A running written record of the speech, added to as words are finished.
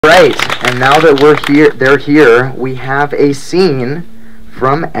Right, and now that they're here, we have a scene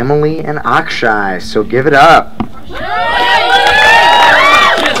from Emily and Akshai, so give it up.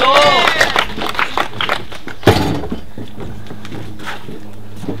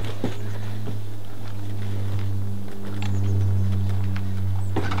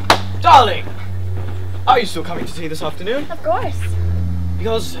 Darling, are you still coming to tea this afternoon? Of course.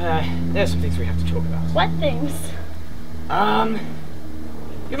 Because there's some things we have to talk about. What things?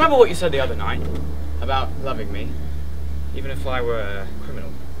 You remember what you said the other night about loving me, even if I were a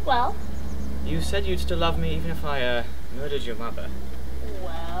criminal? Well? You said you'd still love me even if I murdered your mother.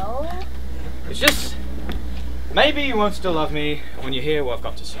 Well? It's just, maybe you won't still love me when you hear what I've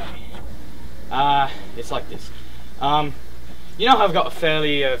got to say. It's like this. You know how I've got a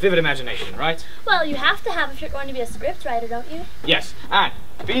fairly vivid imagination, right? Well, you have to have if you're going to be a scriptwriter, don't you? Yes, and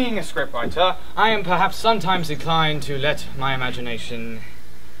being a scriptwriter, I am perhaps sometimes inclined to let my imagination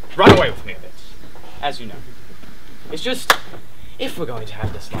run away with me a bit, as you know. It's just, if we're going to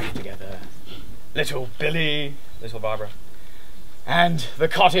have this life together, little Billy, little Barbara, and the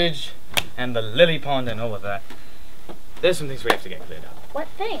cottage, and the lily pond and all of that, there's some things we have to get cleared up. What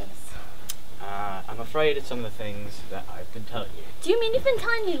things? I'm afraid it's some of the things that I've been telling you. Do you mean you've been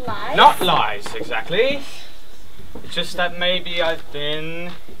telling me lies? Not lies, exactly. It's just that maybe I've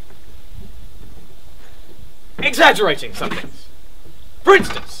been exaggerating some things. For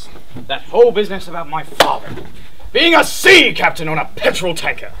instance, that whole business about my father being a sea captain on a petrol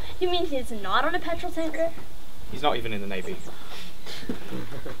tanker. You mean he's not on a petrol tanker? He's not even in the Navy.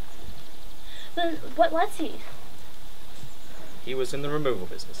 Then what was he? He was in the removal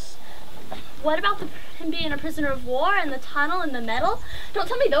business. What about him being a prisoner of war and the tunnel and the metal? Don't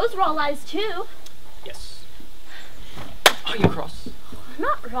tell me those were all lies too. Yes. Are you cross? I'm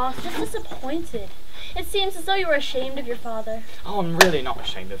not cross, just disappointed. It seems as though you were ashamed of your father. Oh, I'm really not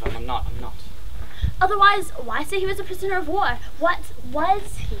ashamed of him. I'm not. Otherwise, why say he was a prisoner of war? What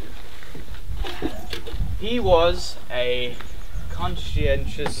was he? He was a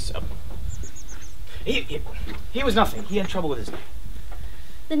conscientious... He was nothing. He had trouble with his name.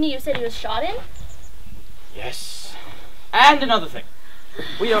 Then you said he was shot in? Yes. And another thing.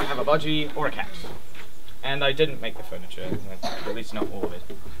 We don't have a budgie or a cat. And I didn't make the furniture. At least not all of it.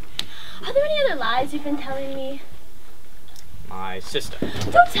 Are there any other lies you've been telling me? My sister.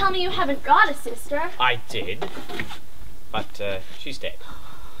 Don't tell me you haven't got a sister. I did. But she's dead.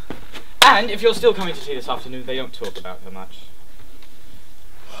 And if you're still coming to tea this afternoon, they don't talk about her much.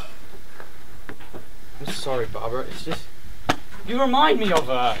 I'm sorry, Barbara. It's just... You remind me of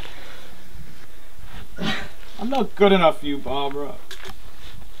her. I'm not good enough for you, Barbara.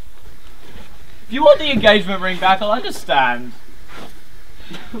 If you want the engagement ring back, I'll understand.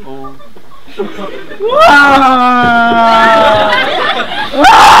 Oh. Billy!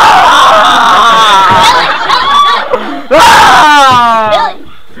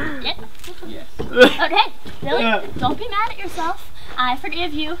 Yes. Okay, Billy, don't be mad at yourself. I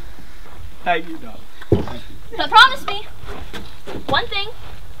forgive you. Thank you, darling. But promise me one thing.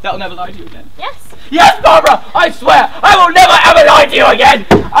 That I'll never lie to you again. Yes. Yes, Barbara! I swear I will never ever lie to you again!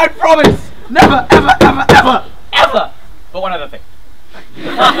 I promise! Never, ever, ever, ever, ever! But one other thing.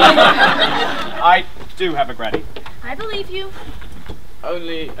 I do have a granny. I believe you.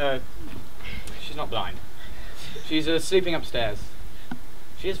 Only, she's not blind. She's sleeping upstairs.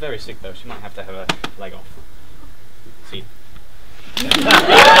 She is very sick though. She might have to have a leg off. See?